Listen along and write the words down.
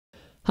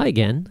Hi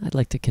again. I'd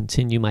like to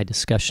continue my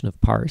discussion of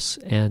Parse,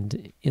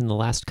 and in the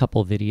last couple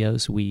of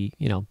videos we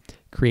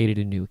created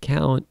a new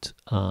account,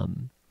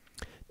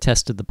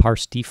 tested the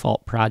Parse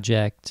default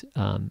project,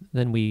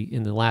 then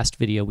in the last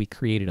video we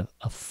created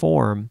a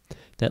form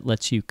that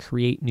lets you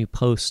create new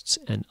posts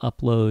and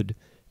upload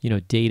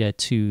data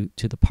to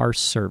the Parse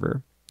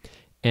server.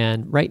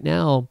 And right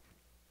now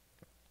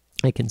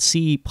I can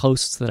see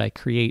posts that I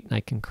create, and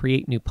I can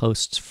create new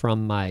posts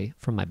from my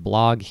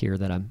blog here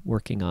that I'm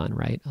working on,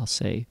 right? I'll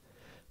say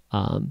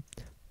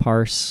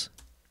Parse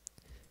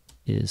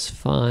is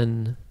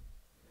fun,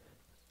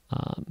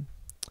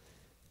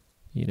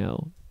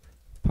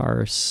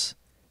 Parse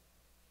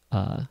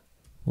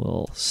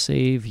will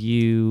save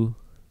you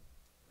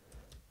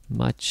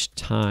much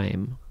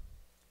time,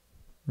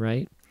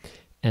 right?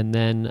 And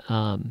then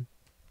I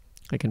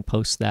can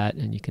post that,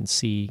 and you can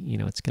see,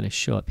 it's going to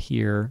show up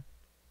here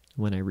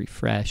when I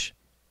refresh.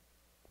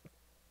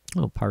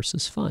 Oh, Parse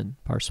is fun.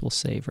 Parse will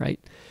save,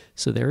 right?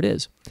 So there it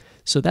is.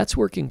 So that's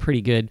working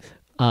pretty good.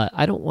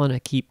 I don't want to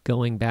keep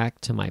going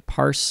back to my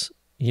Parse,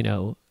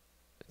 to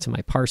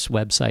my Parse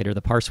website or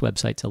the Parse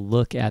website to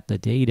look at the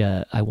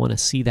data. I want to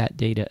see that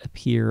data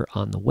appear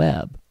on the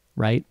web,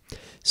 right?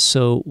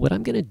 So what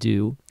I'm going to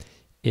do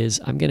is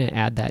I'm going to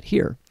add that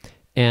here.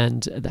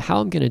 And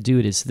how I'm going to do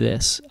it is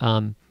this.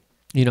 I've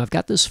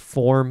got this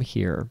form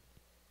here.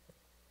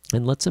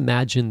 And let's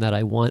imagine that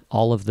I want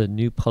all of the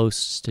new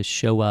posts to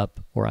show up,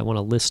 or I want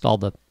to list all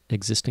the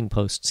existing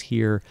posts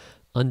here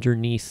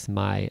underneath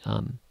my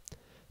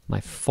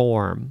my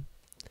form.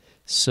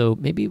 So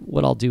maybe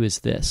what I'll do is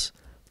this.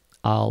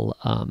 I'll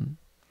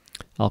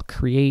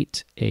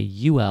create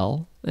a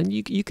UL, and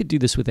you could do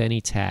this with any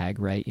tag,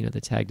 right?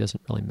 The tag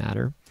doesn't really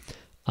matter.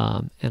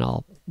 And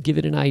I'll give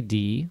it an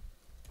ID,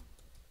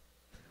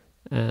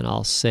 and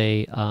I'll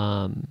say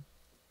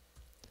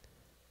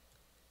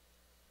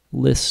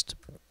list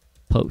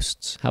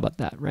posts. How about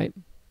that, right?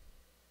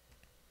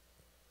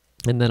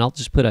 And then I'll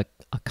just put a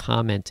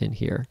comment in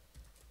here.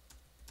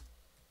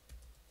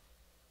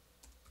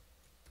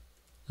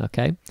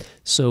 Okay,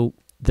 so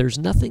there's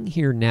nothing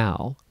here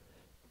now,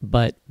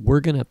 but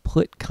we're going to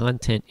put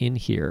content in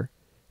here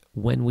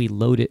when we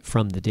load it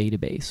from the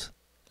database.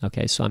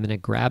 Okay, so I'm going to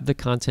grab the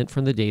content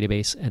from the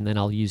database, and then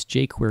I'll use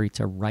jQuery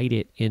to write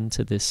it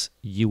into this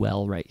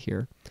UL right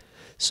here.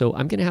 So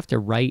I'm going to have to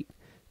write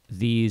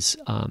these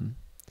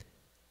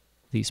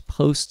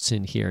posts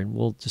in here, and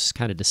we'll just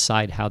kind of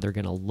decide how they're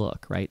going to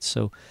look, right?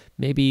 So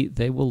maybe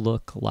they will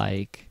look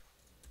like,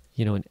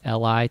 an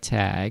LI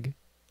tag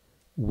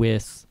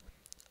with,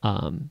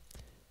 a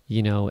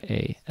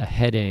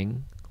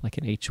heading like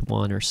an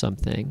H1 or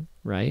something,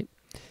 right?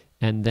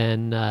 And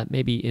then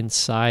maybe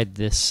inside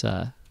this,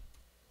 or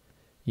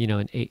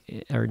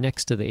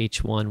next to the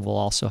H1, we'll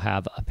also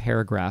have a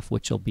paragraph,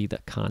 which will be the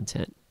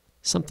content,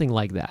 something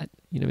like that.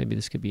 Maybe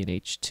this could be an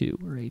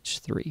H2 or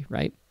H3,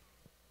 right?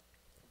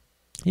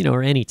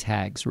 Or any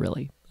tags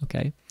really,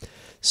 okay?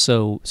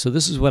 So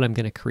this is what I'm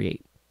going to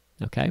create,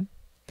 okay?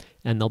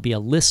 And there'll be a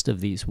list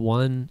of these,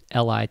 one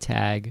LI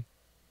tag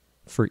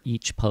for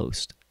each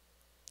post.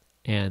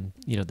 And,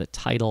 the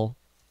title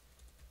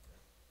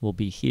will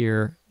be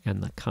here,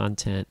 and the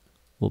content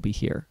will be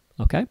here,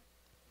 okay?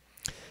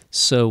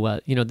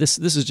 So, this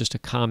is just a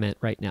comment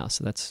right now,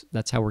 so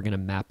that's how we're going to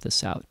map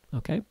this out,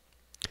 okay?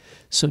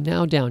 So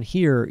now down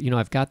here,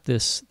 I've got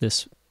this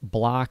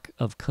block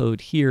of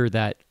code here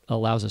that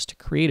allows us to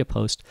create a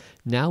post.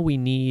 Now we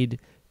need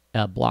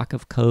a block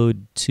of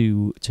code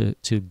to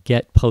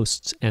get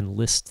posts and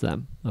list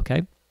them,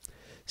 okay?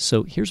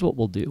 So here's what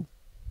we'll do.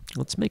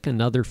 Let's make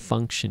another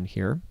function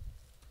here.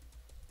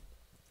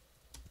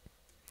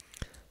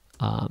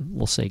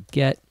 We'll say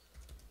get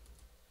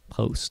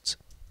posts,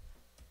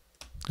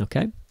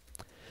 okay?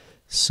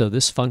 So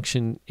this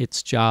function,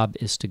 its job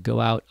is to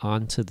go out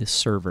onto the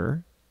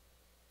server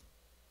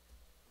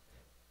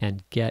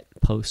and get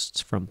posts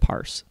from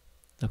Parse,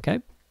 okay?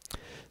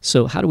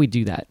 So how do we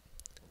do that?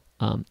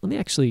 Let me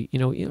actually, I'm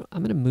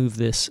going to move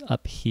this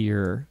up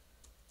here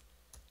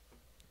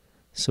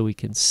so we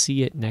can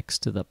see it next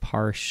to the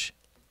Parse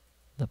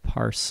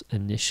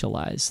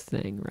initialize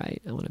thing,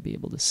 right? I want to be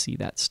able to see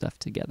that stuff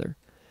together.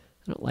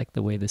 I don't like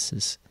the way this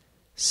is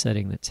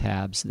setting the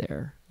tabs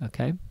there,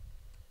 okay?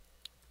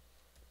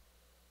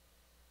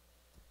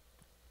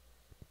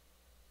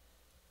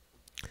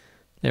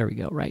 There we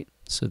go, right?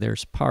 So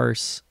there's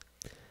Parse.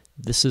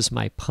 This is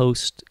my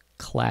post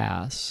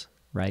class,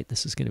 right?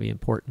 This is going to be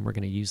important. We're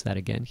going to use that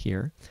again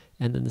here.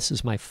 And then this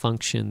is my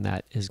function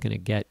that is going to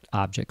get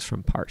objects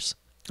from Parse.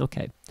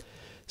 Okay,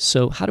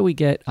 so how do we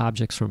get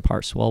objects from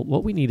Parse? Well,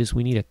 what we need is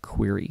we need a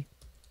query.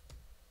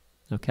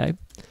 Okay,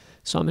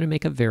 so I'm going to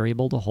make a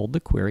variable to hold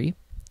the query.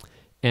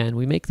 And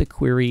we make the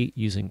query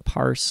using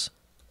parse.query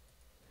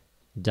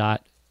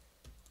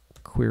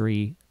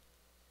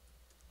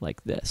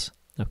like this,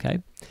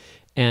 okay?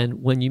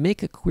 And when you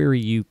make a query,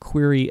 you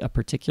query a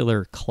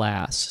particular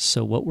class.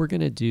 So what we're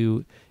going to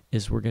do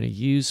is we're going to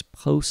use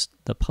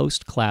the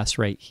post class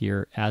right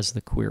here as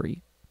the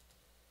query.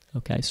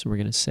 Okay, so we're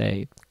going to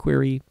say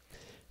query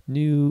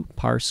new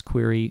parse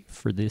query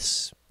for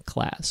this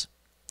class.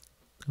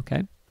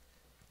 Okay?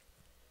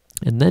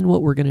 And then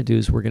what we're going to do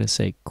is we're going to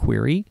say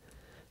query.find.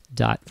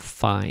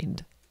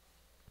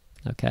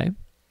 Okay?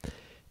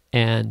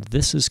 And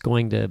this is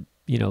going to,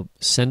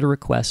 send a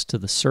request to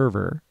the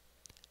server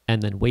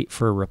and then wait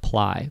for a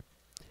reply.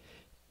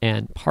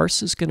 And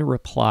Parse is going to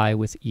reply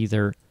with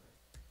either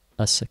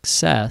a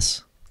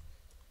success,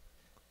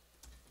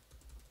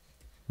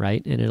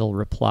 right? And it'll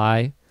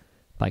reply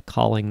by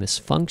calling this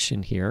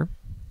function here,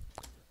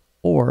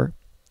 or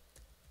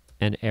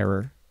an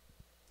error.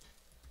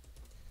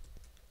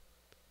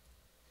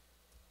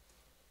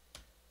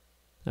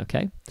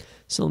 Okay,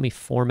 so let me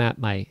format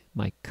my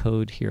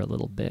code here a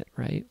little bit,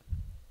 right?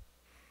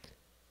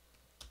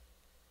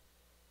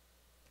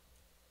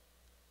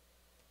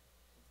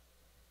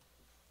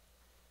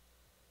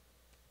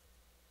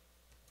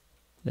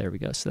 There we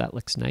go, so that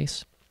looks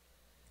nice.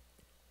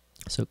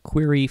 So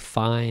query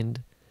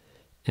find,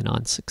 and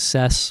on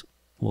success,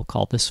 we'll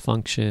call this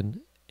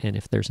function, and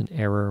if there's an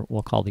error,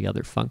 we'll call the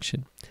other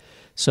function.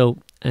 So,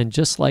 and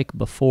just like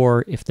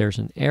before, if there's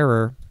an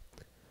error,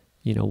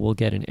 we'll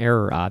get an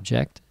error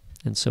object,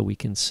 and so we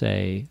can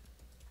say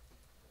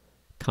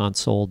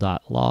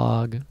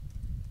console.log.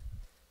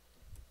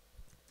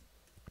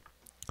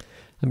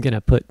 I'm going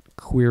to put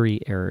query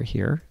error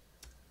here,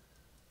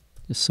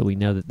 just so we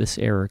know that this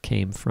error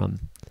came from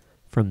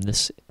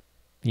this,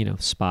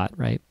 spot,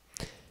 right?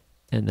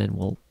 And then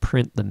we'll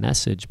print the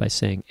message by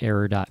saying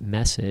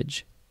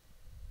error.message.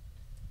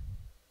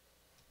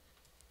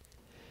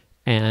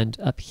 And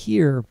up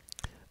here,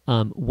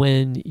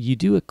 when you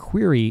do a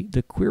query,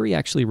 the query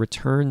actually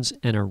returns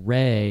an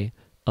array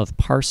of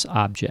parse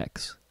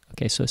objects.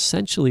 Okay, so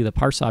essentially the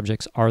parse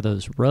objects are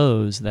those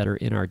rows that are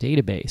in our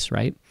database,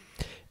 right?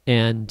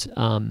 And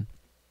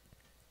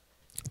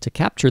to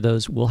capture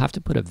those, we'll have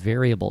to put a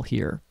variable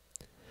here.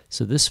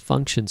 So this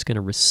function is going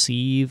to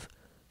receive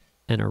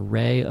an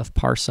array of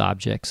parse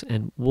objects,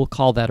 and we'll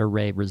call that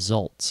array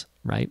results,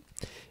 right?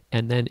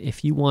 And then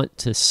if you want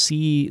to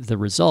see the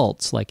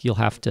results, like you'll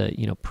have to,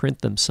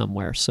 print them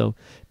somewhere. So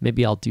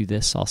maybe I'll do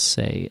this. I'll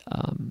say,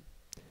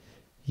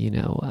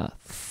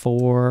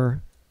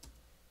 for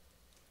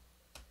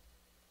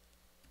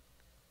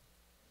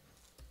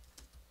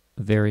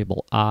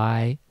variable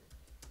I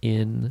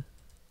in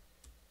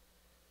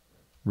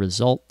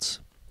results,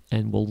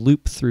 and we'll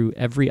loop through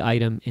every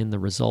item in the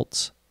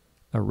results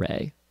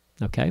array,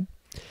 okay?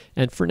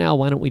 And for now,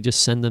 why don't we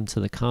just send them to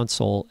the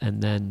console,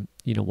 and then,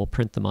 we'll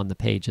print them on the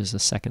page as a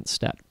second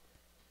step.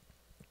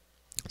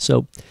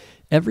 So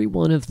every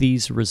one of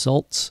these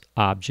results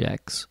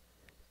objects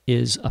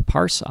is a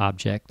parse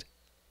object,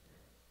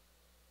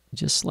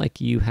 just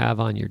like you have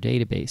on your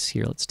database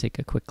here. Let's take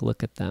a quick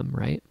look at them,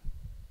 right?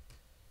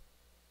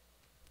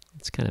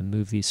 Let's kind of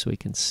move these so we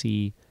can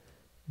see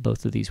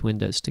both of these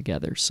windows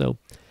together. So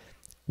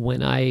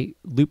when I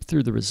loop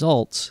through the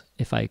results,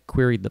 if I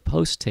queried the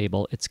post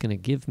table, it's going to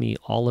give me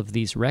all of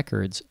these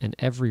records, and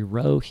every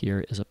row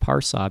here is a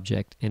parse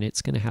object, and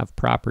it's going to have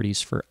properties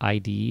for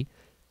ID,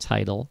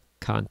 title,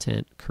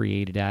 content,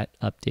 created at,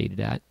 updated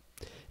at,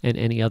 and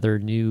any other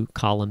new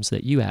columns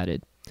that you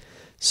added.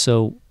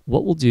 So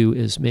what we'll do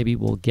is maybe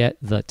we'll get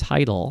the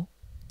title,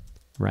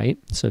 right?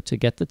 So to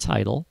get the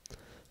title,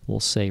 we'll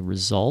say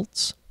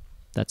results.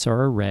 That's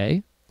our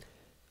array.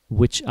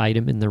 Which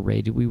item in the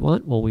array do we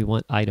want? Well, we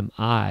want item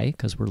I,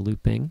 because we're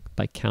looping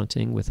by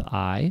counting with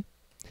I.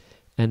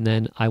 And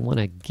then I want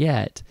to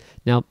get.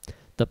 Now,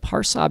 the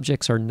parse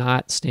objects are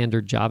not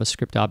standard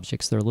JavaScript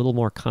objects. They're a little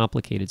more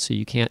complicated, so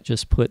you can't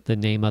just put the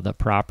name of the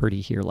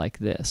property here like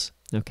this,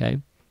 okay?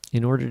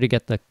 In order to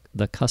get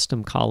the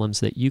custom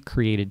columns that you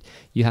created,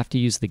 you have to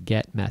use the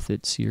get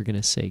method. So you're going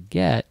to say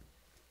get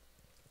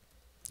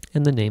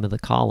and the name of the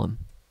column.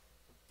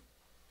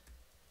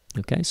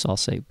 Okay, so I'll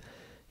say,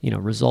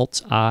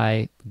 results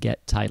I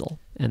get title.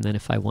 And then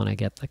if I want to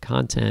get the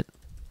content,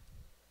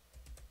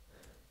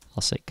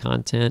 I'll say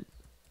content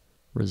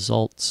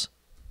results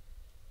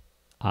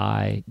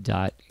I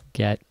dot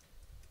get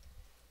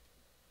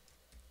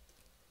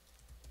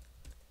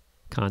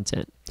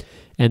content.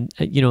 And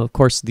of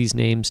course, these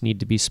names need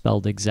to be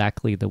spelled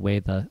exactly the way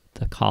the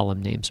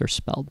column names are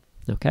spelled.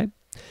 Okay,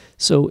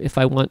 so if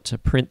I want to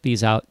print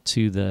these out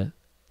to the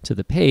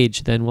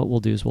page, then what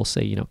we'll do is we'll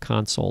say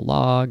console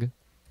log.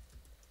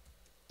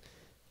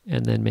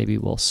 And then maybe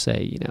we'll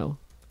say,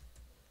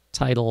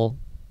 title,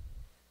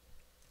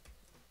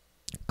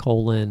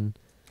 colon,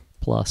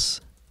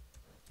 plus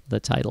the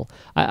title.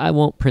 I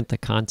won't print the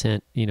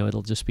content,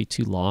 it'll just be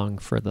too long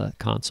for the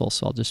console,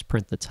 so I'll just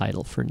print the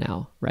title for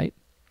now, right?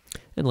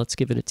 And let's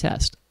give it a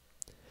test.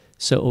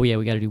 So, oh yeah,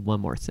 we got to do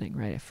one more thing,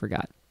 right? I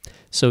forgot.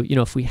 So,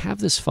 if we have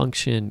this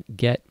function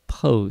get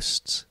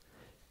posts,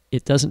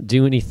 it doesn't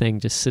do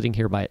anything just sitting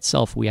here by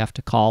itself. We have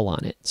to call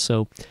on it.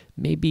 So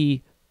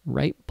maybe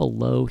right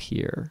below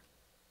here,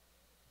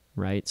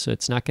 right? So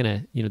it's not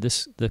going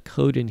to, the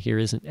code in here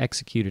isn't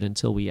executed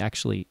until we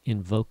actually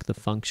invoke the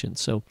function.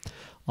 So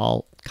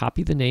I'll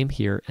copy the name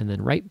here, and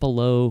then right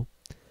below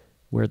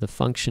where the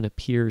function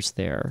appears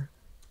there,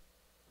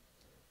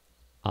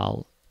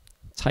 I'll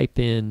type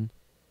in,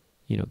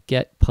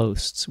 get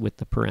posts with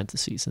the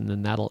parentheses, and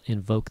then that'll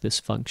invoke this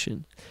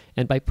function.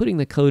 And by putting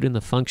the code in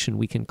the function,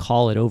 we can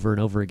call it over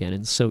and over again.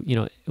 And so,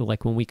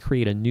 like when we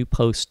create a new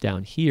post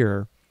down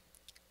here,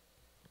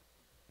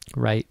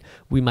 right,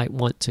 we might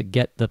want to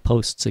get the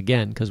posts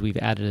again because we've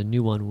added a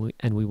new one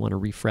and we want to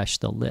refresh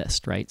the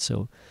list, right?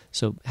 So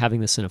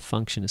having this in a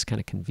function is kind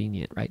of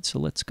convenient, right? So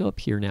let's go up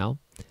here now,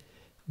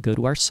 go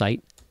to our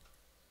site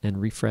and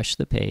refresh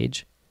the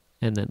page.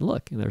 And then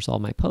look, there's all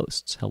my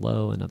posts.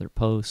 Hello and other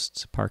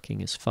posts.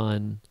 Parking is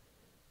fun,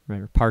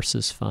 right? Or Parse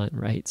is fun,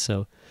 right?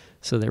 So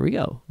there we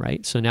go,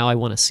 right? So now I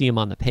want to see them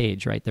on the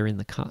page, right? They're in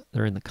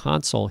the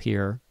console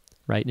here,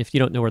 right? And if you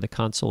don't know where the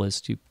console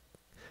is, do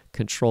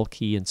Control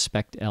key,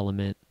 inspect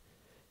element.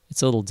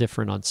 It's a little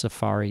different on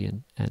Safari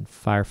and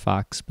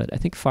Firefox, but I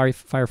think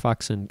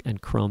Firefox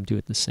and Chrome do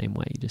it the same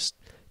way. You just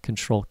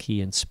Control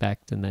key,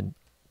 inspect, and then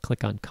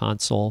click on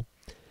console,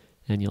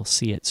 and you'll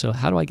see it. So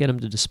how do I get them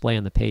to display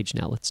on the page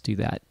now? Let's do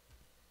that.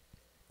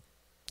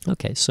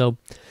 Okay, so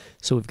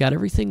we've got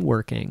everything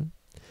working.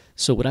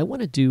 So what I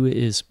want to do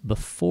is,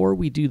 before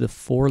we do the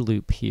for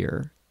loop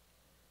here,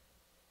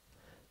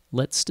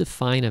 let's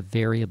define a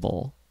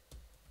variable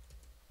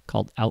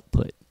called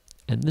output.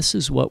 And this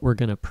is what we're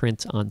going to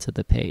print onto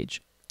the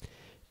page.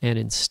 And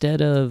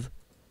instead of,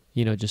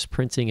 just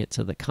printing it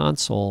to the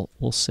console,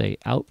 we'll say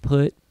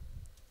output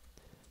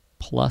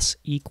plus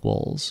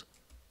equals.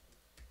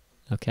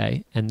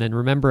 Okay, and then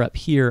remember up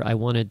here, I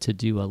wanted to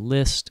do a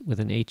list with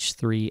an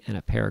H3 and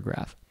a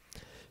paragraph.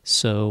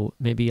 So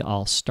maybe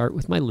I'll start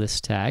with my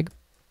list tag,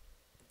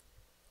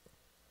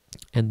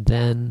 and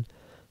then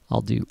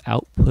I'll do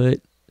output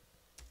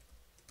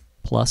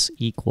plus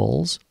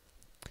equals.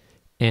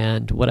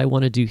 And what I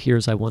want to do here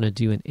is I want to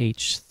do an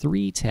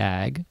H3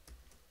 tag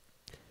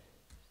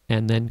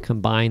and then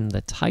combine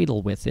the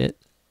title with it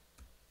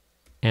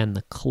and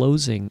the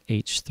closing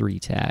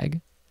H3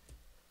 tag.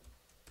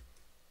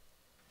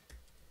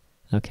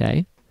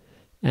 Okay,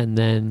 and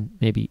then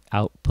maybe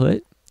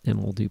output,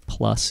 and we'll do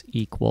plus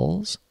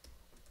equals.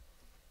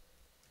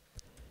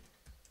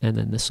 And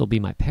then this will be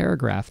my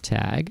paragraph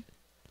tag,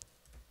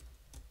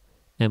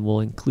 and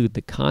we'll include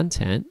the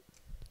content.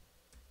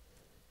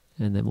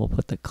 And then we'll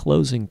put the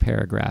closing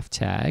paragraph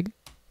tag.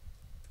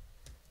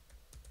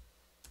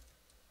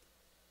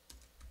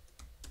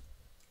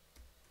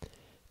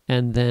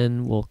 And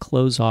then we'll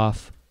close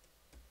off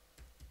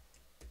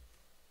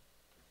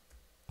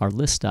our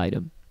list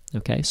item.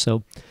 Okay,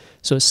 so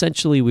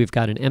essentially we've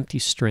got an empty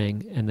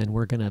string, and then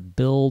we're going to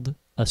build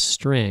a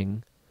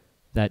string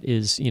that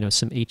is,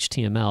 some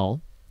HTML,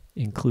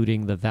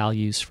 including the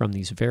values from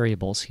these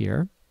variables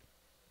here.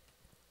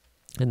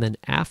 And then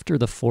after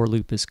the for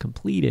loop is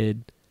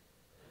completed,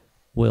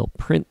 we'll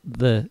print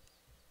the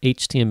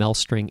HTML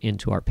string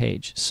into our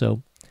page.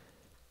 So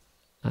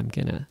I'm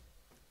going to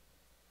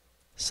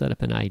set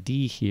up an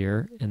ID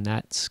here, and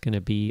that's going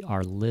to be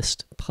our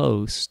list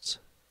posts,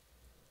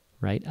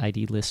 right?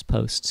 ID list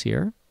posts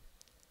here.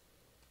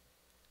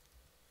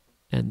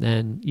 And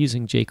then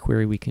using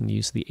jQuery, we can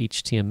use the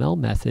HTML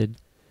method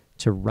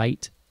to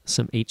write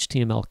some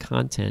HTML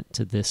content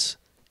to this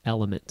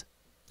element.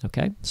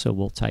 Okay, so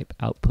we'll type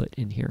output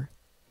in here.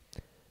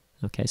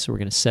 Okay, so we're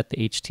going to set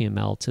the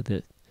HTML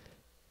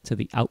to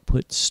the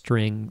output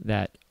string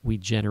that we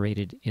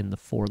generated in the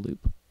for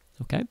loop.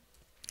 Okay,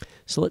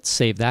 so let's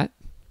save that.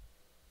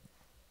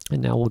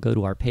 And now we'll go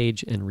to our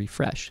page and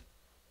refresh.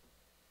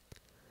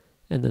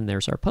 And then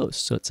there's our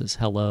post. So it says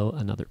hello,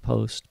 another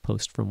post,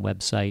 post from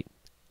website,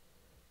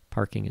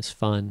 parking is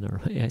fun,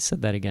 or I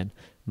said that again,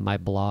 my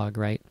blog,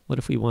 right? What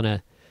if we want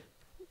to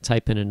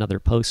type in another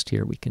post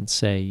here? We can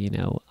say,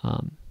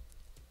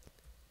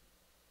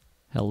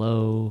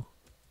 hello,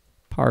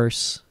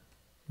 Parse,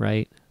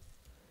 right?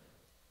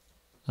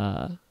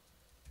 Wow,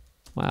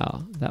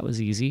 that was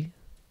easy.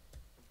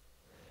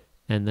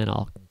 And then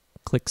I'll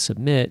click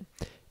submit,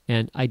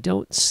 and I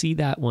don't see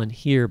that one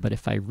here, but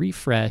if I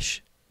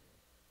refresh,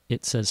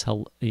 it says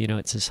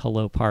it says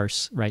hello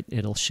Parse, right?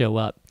 It'll show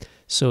up.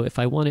 So if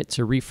I want it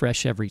to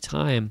refresh every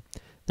time,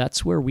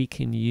 that's where we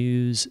can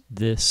use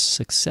this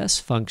success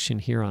function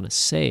here on a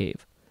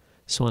save.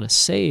 So on a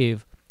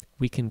save,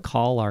 we can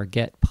call our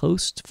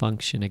getPost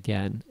function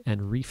again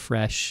and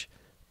refresh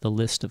the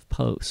list of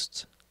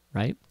posts,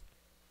 right?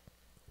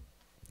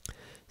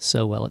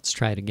 So well, let's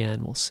try it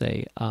again. We'll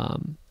say, I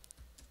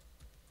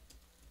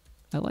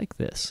like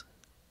this.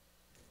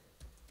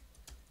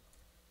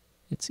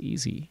 It's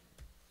easy.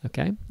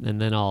 Okay,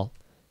 and then I'll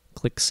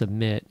click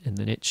submit, and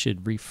then it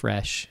should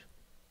refresh.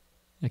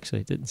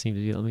 Actually, it didn't seem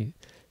to do it. Let me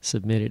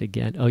submit it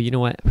again. Oh, you know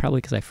what? Probably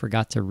because I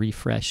forgot to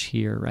refresh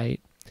here, right?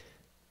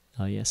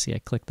 Oh yeah, see, I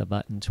clicked the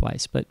button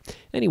twice. But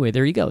anyway,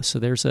 there you go. So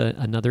there's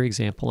another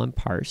example on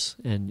Parse,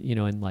 and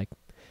in like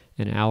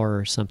an hour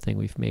or something,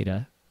 we've made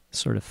a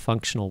sort of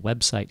functional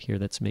website here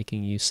that's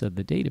making use of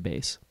the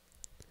database.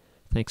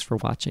 Thanks for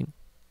watching.